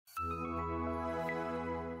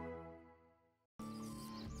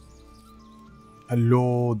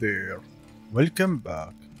Hello there, welcome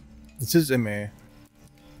back. This is Ma.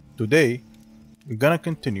 Today we're gonna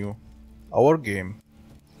continue our game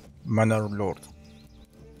Manor Lord.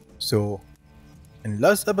 So, in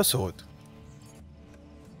last episode,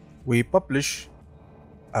 we publish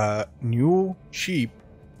a new sheep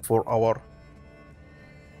for our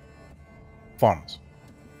farms.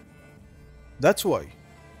 That's why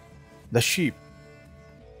the sheep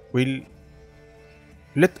will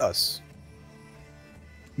let us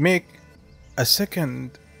make a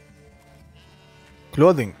second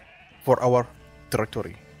clothing for our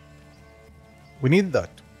territory. We need that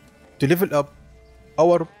to level up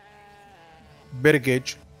our berry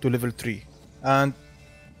gauge to level 3 and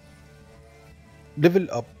level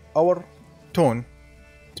up our tone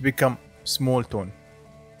to become small tone.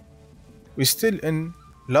 We're still in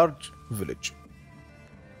large village.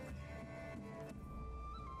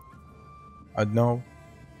 And now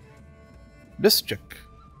let's check.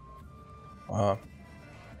 Uh,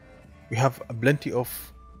 we have plenty of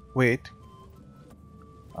weight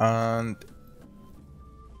and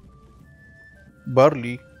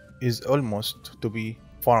barley is almost to be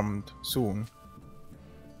farmed soon.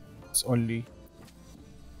 It's already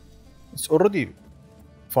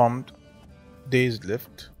farmed, days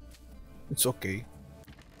left. It's okay.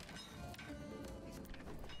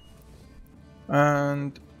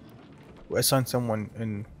 And we assign someone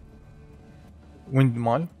in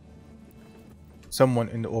windmill, someone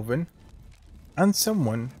in the oven, and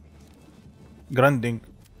someone grinding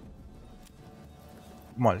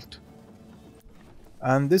malt.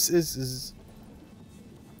 And this is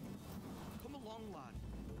Come along, lad.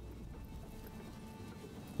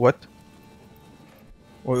 what?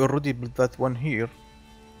 We already built that one here.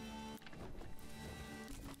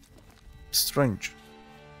 Strange.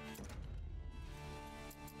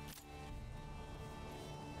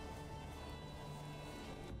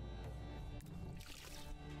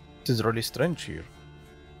 It is really strange here.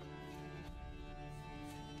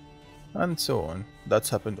 And so on. That's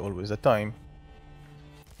happened always the time.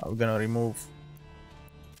 I'm gonna remove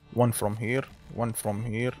one from here, one from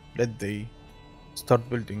here. Let they start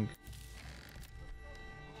building.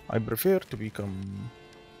 I prefer to become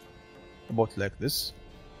about like this.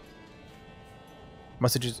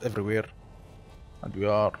 Messages everywhere. And we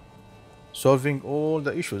are solving all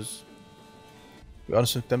the issues. We are in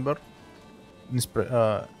September.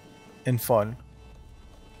 In fall.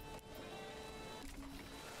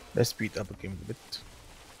 Let's speed up again a bit.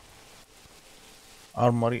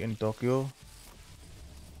 Armory in Tokyo.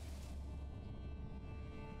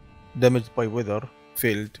 Damaged by weather.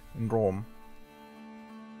 Failed in Rome.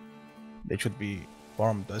 They should be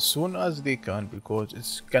farmed as soon as they can because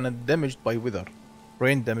it's kinda damaged by weather.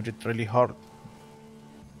 Rain damaged it really hard.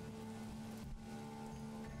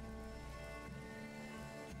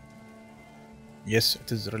 Yes,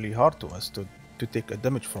 it is really hard to us to take a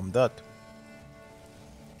damage from that.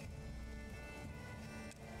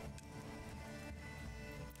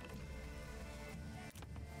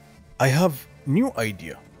 I have new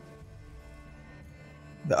idea.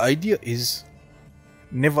 The idea is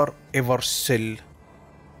never ever sell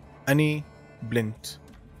any blinks.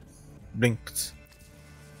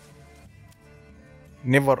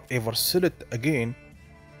 Never ever sell it again.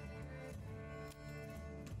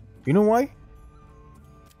 You know why?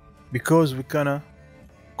 Because we gonna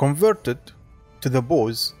convert it to the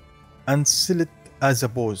bows and sell it as a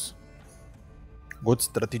bows. Good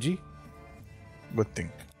strategy, good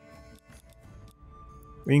thing.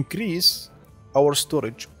 We increase our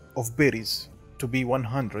storage of berries to be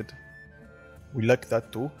 100. We like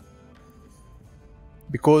that too.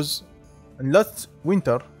 Because in last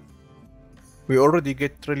winter, we already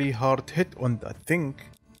get really hard hit on that thing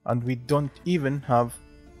and we don't even have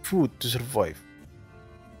food to survive.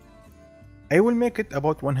 I will make it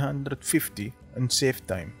about 150 and save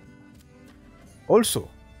time. Also,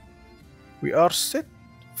 we are set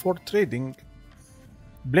for trading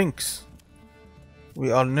blinks.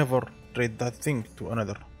 We are never trade that thing to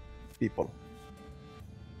another people.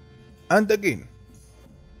 And again,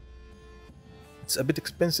 it's a bit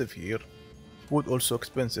expensive here. Food also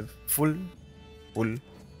expensive. Full.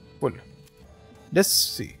 Let's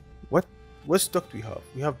see. What stock do we have?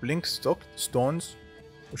 We have blink stock, stones.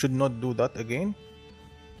 We should not do that again.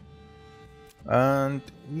 And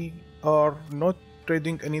we are not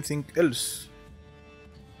trading anything else.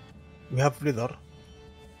 We have leather.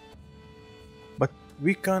 But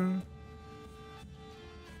we can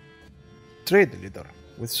trade leather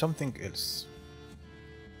with something else.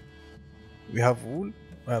 We have wool,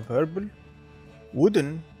 we have herbal,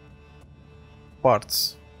 wooden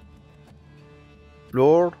parts,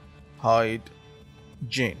 floor, hide,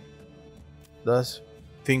 Jane. That's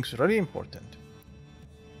things really important.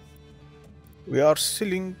 We are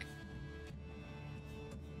selling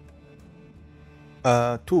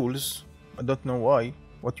tools. I don't know why,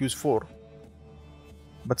 what use for.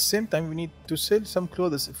 But same time we need to sell some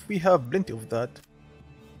clothes if we have plenty of that.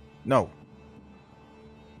 Now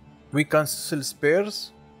we can sell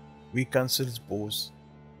spares, we can sell bows,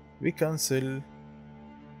 we can sell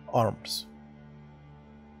arms.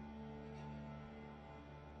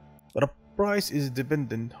 The price is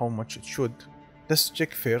dependent how much it should. Let's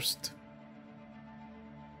check first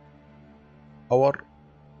our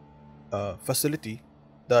facility,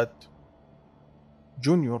 that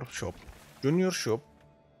junior shop. Junior shop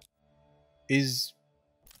is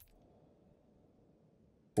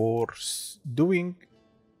for doing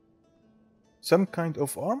some kind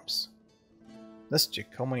of arms. Let's check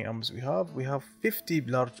how many arms we have. We have 50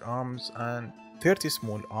 large arms and 30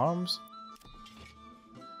 small arms.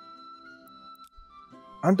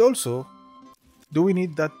 And also, do we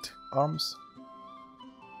need that arms?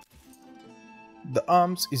 The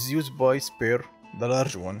arms is used by spare, the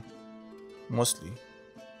large one, mostly.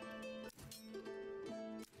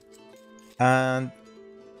 And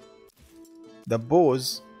the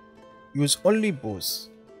bows use only bows,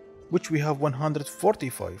 which we have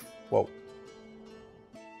 145. Wow.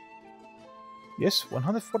 Yes,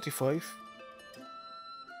 145.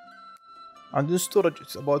 And in storage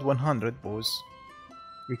it's about 100 bows.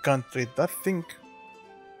 We can trade that thing.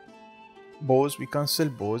 Bows, we can sell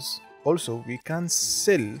bows. Also, we can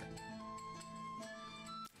sell.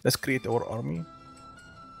 Let's create our army.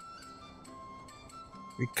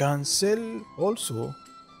 We can sell also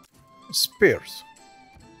spears.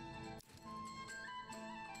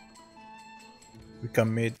 We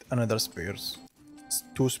can make another spears. It's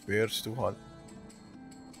 2 spears to have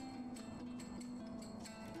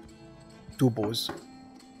 2 bows.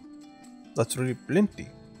 That's really plenty.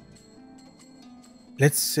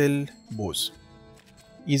 Let's sell bows.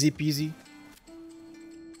 Easy peasy,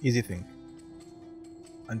 easy thing.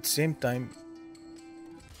 At the same time,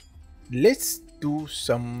 let's do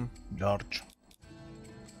some large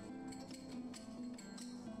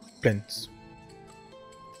plants.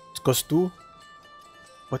 It costs 2,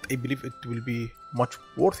 but I believe it will be much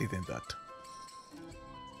worthy than that.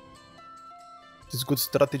 This is good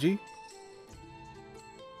strategy.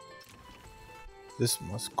 This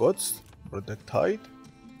mascots protect hide.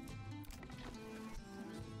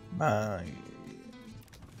 My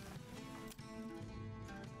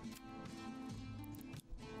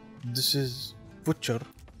this is butcher.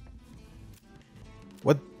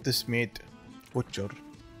 What this made butcher?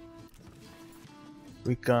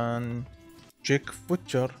 We can check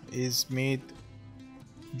butcher is made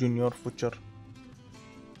junior butcher.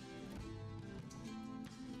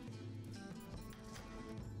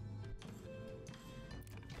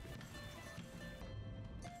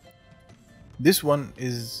 This one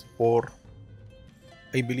is for,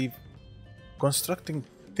 I believe, constructing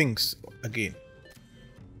things again.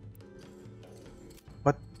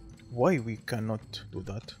 But why we cannot do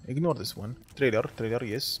that? Ignore this one. Trailer,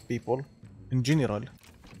 yes, people. In general,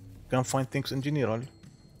 can find things in general.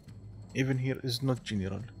 Even here is not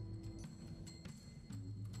general.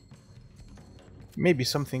 Maybe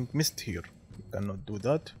something missed here. We cannot do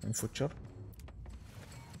that in future.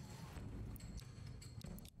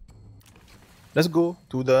 Let's go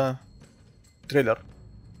to the trailer,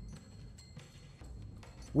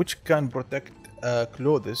 which can protect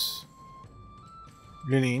clothes,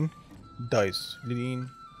 linen, dyes, linen,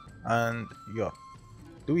 and yeah.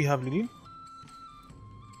 Do we have linen?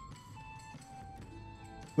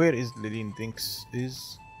 Where is linen? Things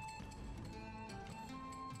is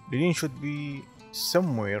linen should be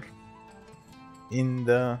somewhere in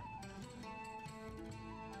the.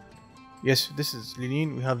 Yes, this is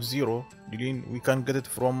linen. We have 0 linen. We can get it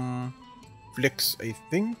from Flex, I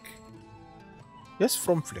think. Yes,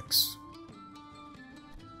 from Flex.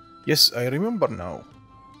 Yes, I remember now.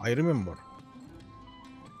 I remember.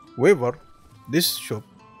 However, this shop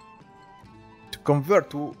to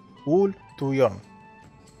convert to wool to yarn,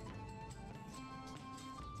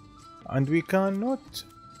 and we cannot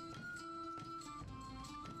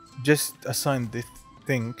just assign this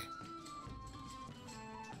thing.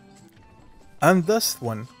 And this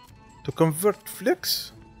one to convert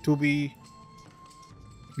Flex to be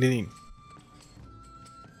linen.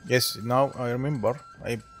 Yes, now I remember.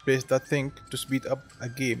 I placed that thing to speed up a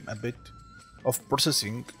game a bit of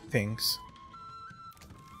processing things.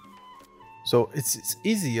 So it's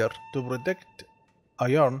easier to protect a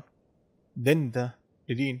yarn than the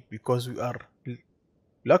linen because we are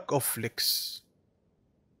lack of Flex.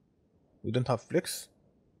 We don't have Flex.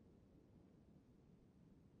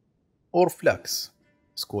 or flax,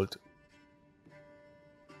 it's called.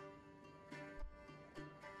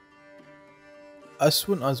 As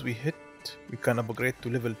soon as we hit, we can upgrade to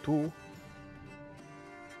level 2.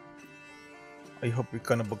 I hope we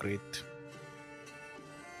can upgrade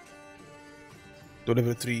to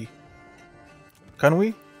level 3. Can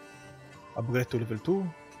we? Upgrade to level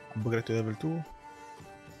 2. Upgrade to level 2.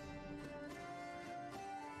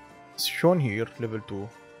 It's shown here, level 2.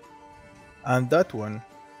 And that one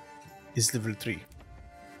is level 3.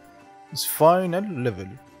 It's final level.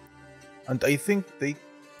 And I think they...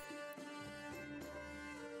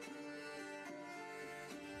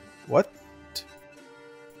 What?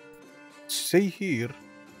 Say here,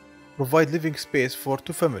 provide living space for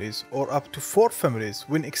 2 families or up to 4 families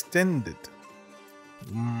when extended.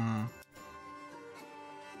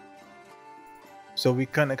 So we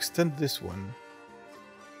can extend this one.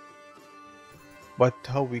 But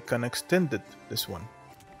how we can extend it, this one?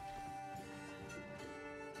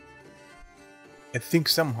 I think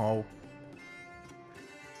somehow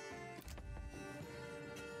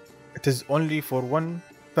it is only for 1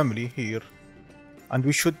 family here, and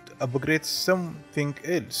we should upgrade something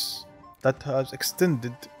else that has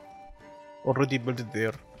extended already built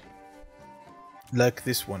there, like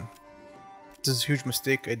this one. This is a huge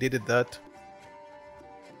mistake. I did that.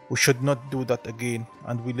 We should not do that again,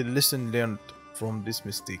 and we lesson learned from these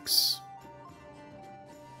mistakes.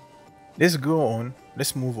 Let's go on.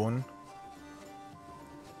 Let's move on.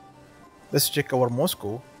 Let's check our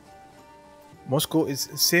Moscow. Moscow is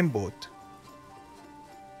same boat.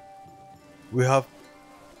 We have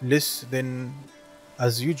less than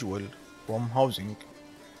as usual from housing.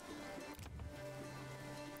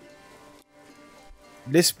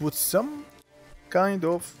 Let's put some kind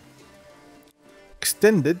of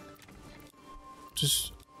extended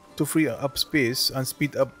just to free up space and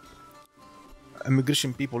speed up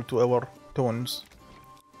immigration people to our towns.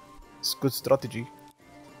 It's good strategy,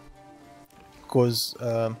 because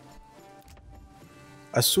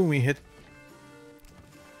as soon we hit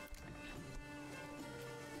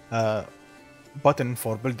button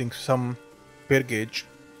for building some per gauge,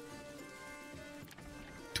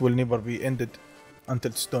 it will never be ended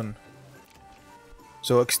until it's done.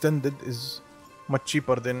 So extended is much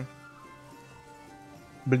cheaper than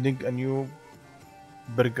building a new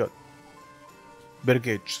per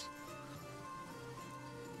gauge.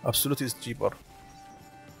 Absolutely is cheaper.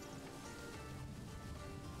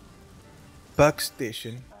 Back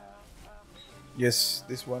station. Yes,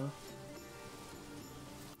 this one.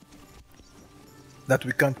 That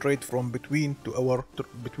we can trade from between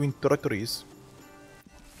territories,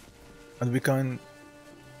 and we can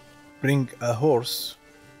bring a horse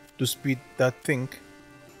to speed that thing.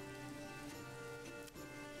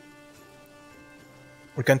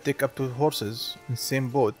 We can take up 2 horses in the same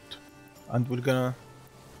boat, and we're gonna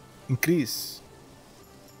increase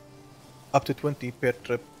up to 20 per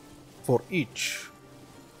trip for each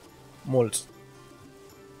molds,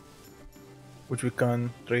 which we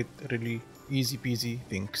can trade really easy peasy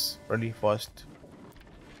things really fast.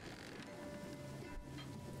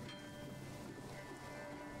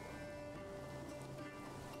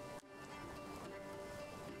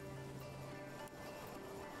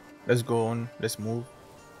 Let's go on, let's move.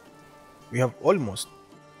 We have almost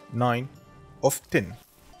 9 of 10.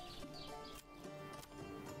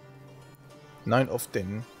 9 of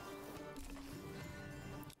 10.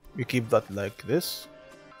 We keep that like this.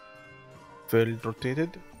 Well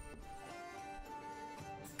rotated.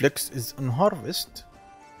 Flex is on harvest.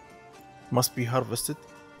 Must be harvested.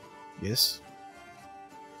 Yes.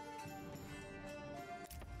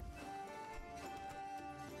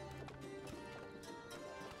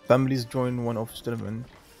 Families join one of settlement.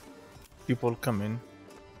 People come in.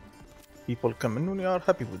 People come in. We are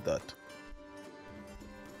happy with that.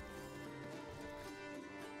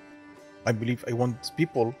 I believe I want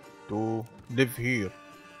people to live here,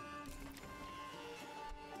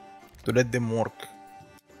 to let them work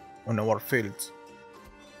on our fields.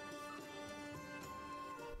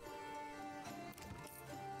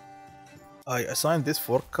 I assigned this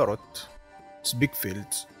for carrot. It's big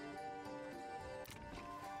fields.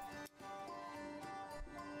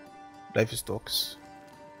 Livestocks.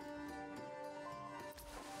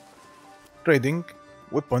 Trading,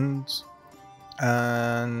 weapons,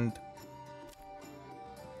 and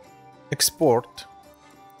export.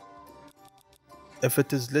 If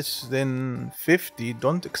it is less than 50,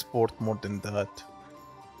 don't export more than that.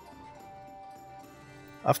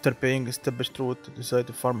 After paying established route, decide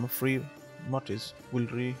to farm free marches will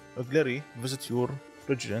regularly visit your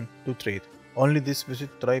region to trade. Only this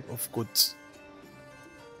visit type of goods.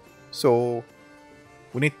 So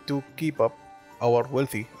We need to keep up our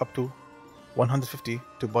wealthy up to 150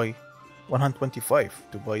 to buy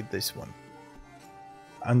 125 to buy this one,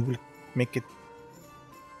 and we'll make it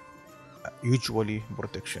usually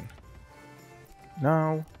protection.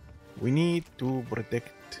 Now we need to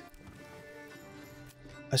protect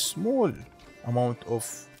a small amount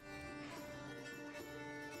of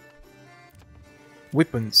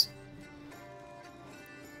weapons.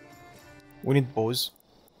 We need bows.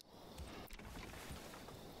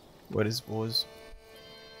 Where is bows?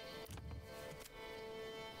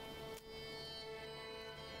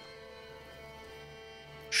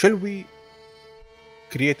 Shall we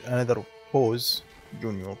create another pose,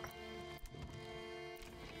 Junior?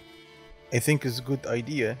 I think it's a good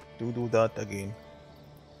idea to do that again.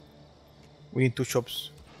 We need two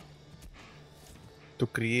shops to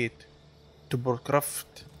create, to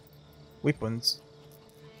craft weapons.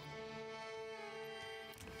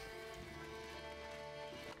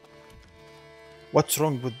 What's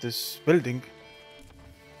wrong with this building?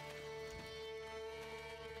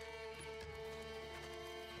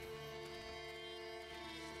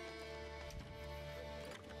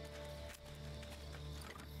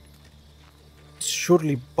 It's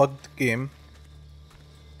surely bugged game.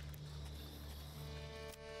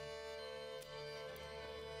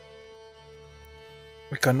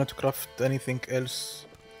 We cannot craft anything else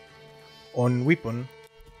on weapon.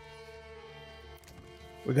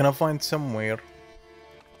 We're gonna find somewhere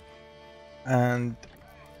and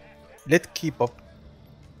let's keep up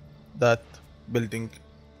that building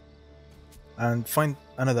and find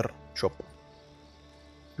another shop.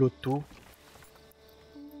 Loot 2.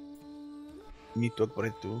 Need to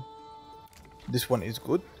upgrade 2. This one is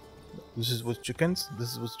good. This is with chickens.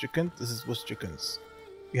 This is with chickens. This is with chickens.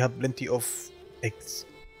 We have plenty of eggs.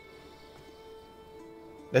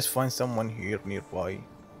 Let's find someone here nearby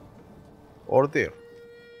or there.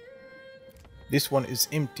 This one is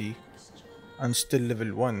empty and still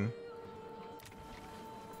level 1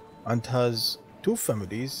 and has 2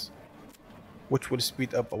 families, which will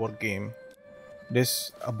speed up our game.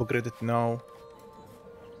 Let's upgrade it now,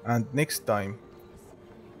 and next time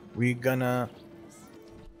we're gonna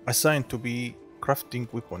assign to be crafting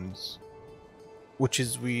weapons, which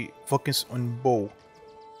is we focus on bow.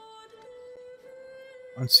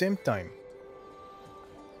 And same time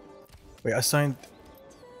we assigned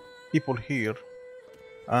people here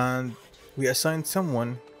and we assigned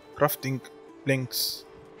someone crafting planks.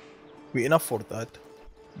 We enough for that.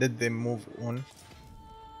 Let them move on.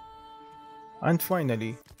 And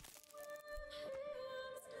finally,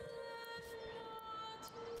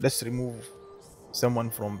 let's remove someone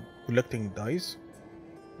from collecting dice,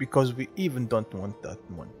 because we even don't want that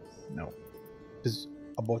one now. It's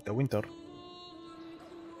about the winter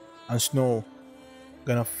and snow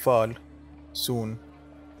gonna fall soon.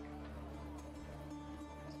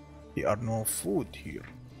 There are no food here.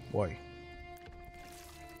 Why?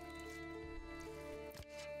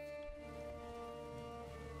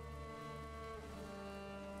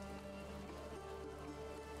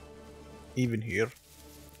 Even here,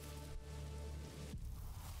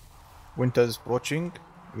 winter is approaching.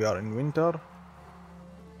 We are in winter.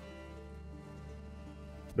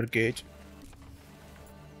 Brigade.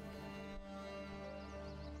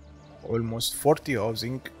 Almost 40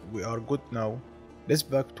 housing. We are good now. Let's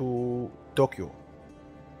back to Tokyo.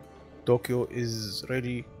 Tokyo is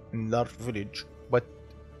ready in large village, but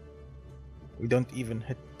we don't even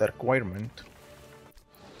hit the requirement.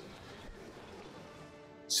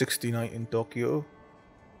 69 in Tokyo,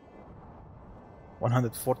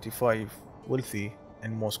 145 wealthy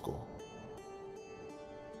in Moscow.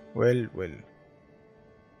 Well.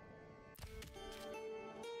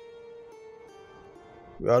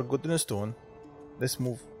 We are good in stone. Let's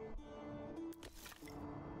move.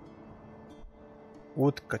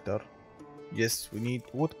 Woodcutter. Yes, we need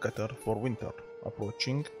woodcutter for winter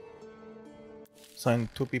approaching. Sign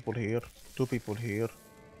 2 people here, 2 people here.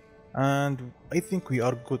 And I think we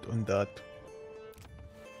are good on that.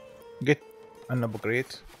 Get an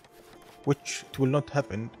upgrade, which it will not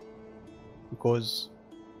happen because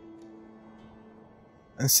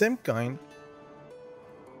in same kind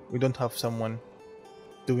we don't have someone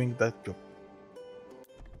doing that job.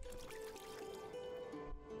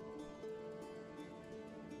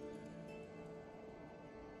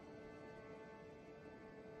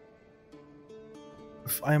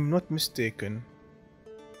 If I am not mistaken,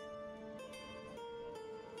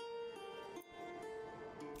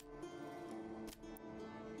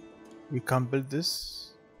 we can build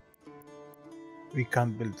this. We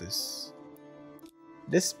can build this.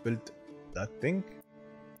 Let's build that thing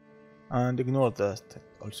and ignore that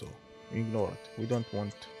also. Ignore it. We don't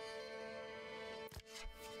want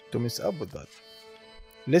to mess up with that.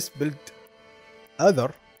 Let's build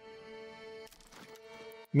other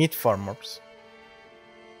meat farmers.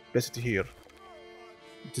 Place it here.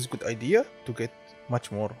 It is a good idea to get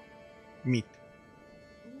much more meat.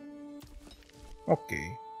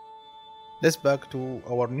 Okay. Let's back to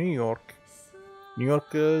our New York. New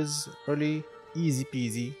York is really easy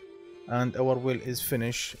peasy, and our well is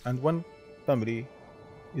finished, and one family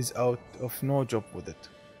is out of no job with it.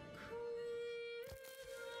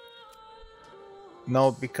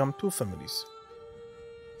 Now become two families.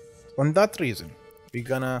 On that reason, we're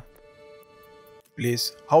gonna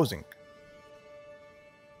place housing.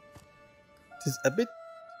 It is a bit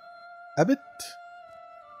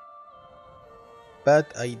bad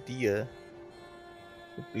idea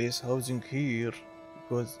to place housing here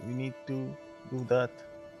because we need to do that.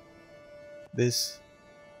 This,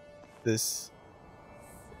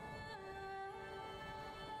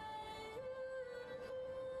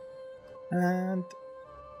 and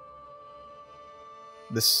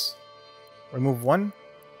this. Remove 1,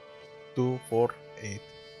 2, 4, 8.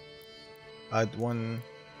 Add 1,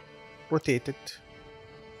 rotate it.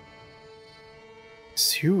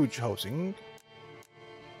 It's huge housing.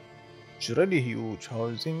 It's really huge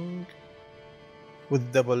housing.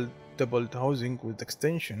 With doubled housing with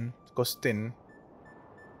extension, it costs 10.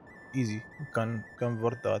 Easy, we can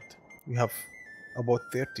convert that. We have about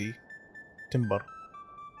 30 timber.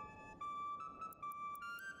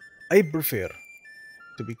 I prefer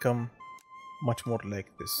to become much more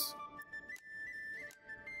like this.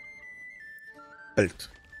 Built.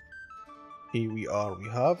 Here we are. We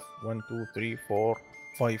have 1, 2, 3, 4,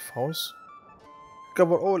 5 house.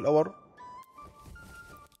 Cover all our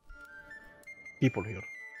people here.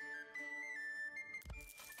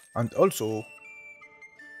 And also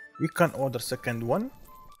we can order second one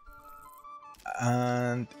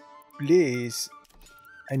and place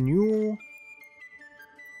a new,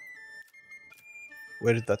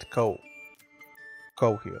 where is that cow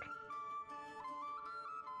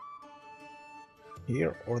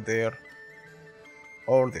here or there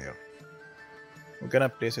or there. We're gonna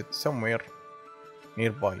place it somewhere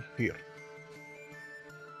nearby here,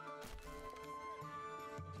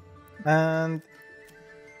 and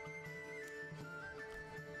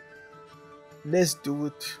let's do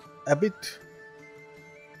it a bit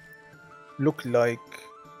look like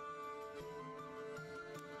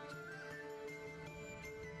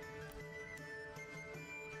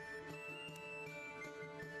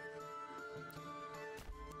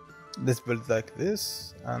let's build like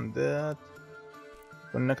this and that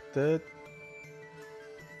connected.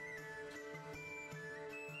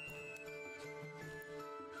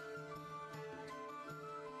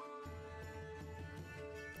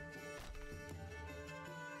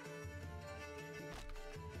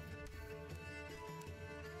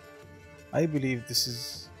 I believe this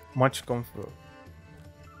is much comfort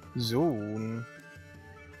zone.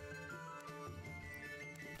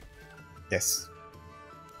 Yes,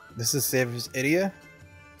 this is service area.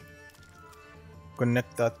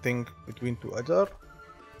 Connect that thing between two other,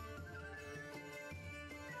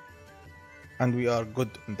 and we are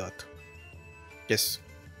good on that. Yes.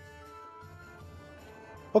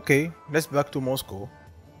 Okay, let's back to Moscow.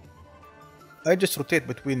 I just rotate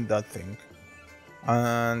between that thing,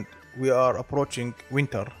 and we are approaching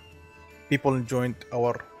winter. People joined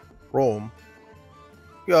our Rome.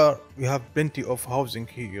 We have plenty of housing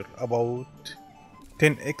here, about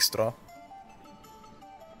 10 extra.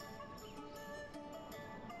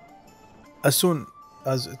 As soon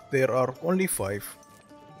as there are only 5,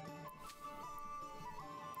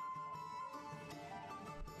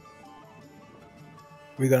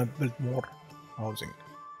 we're gonna build more housing.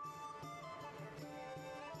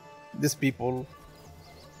 These people,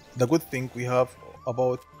 the good thing, we have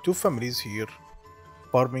about 2 families here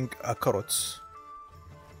farming carrots,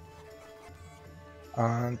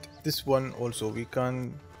 and this one also we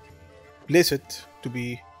can place it to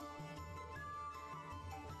be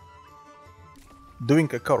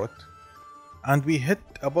doing a carrot, and we hit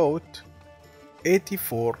about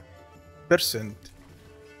 84%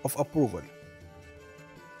 of approval.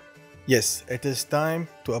 Yes, it is time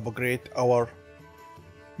to upgrade our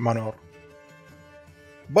manor.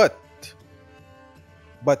 But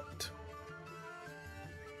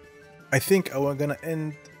I think I'm gonna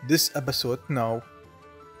end this episode now,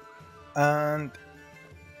 and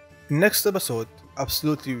next episode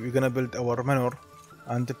absolutely we're gonna build our manor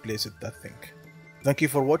and place it that thing. Thank you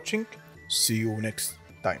for watching. See you next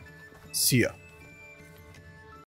time. See ya.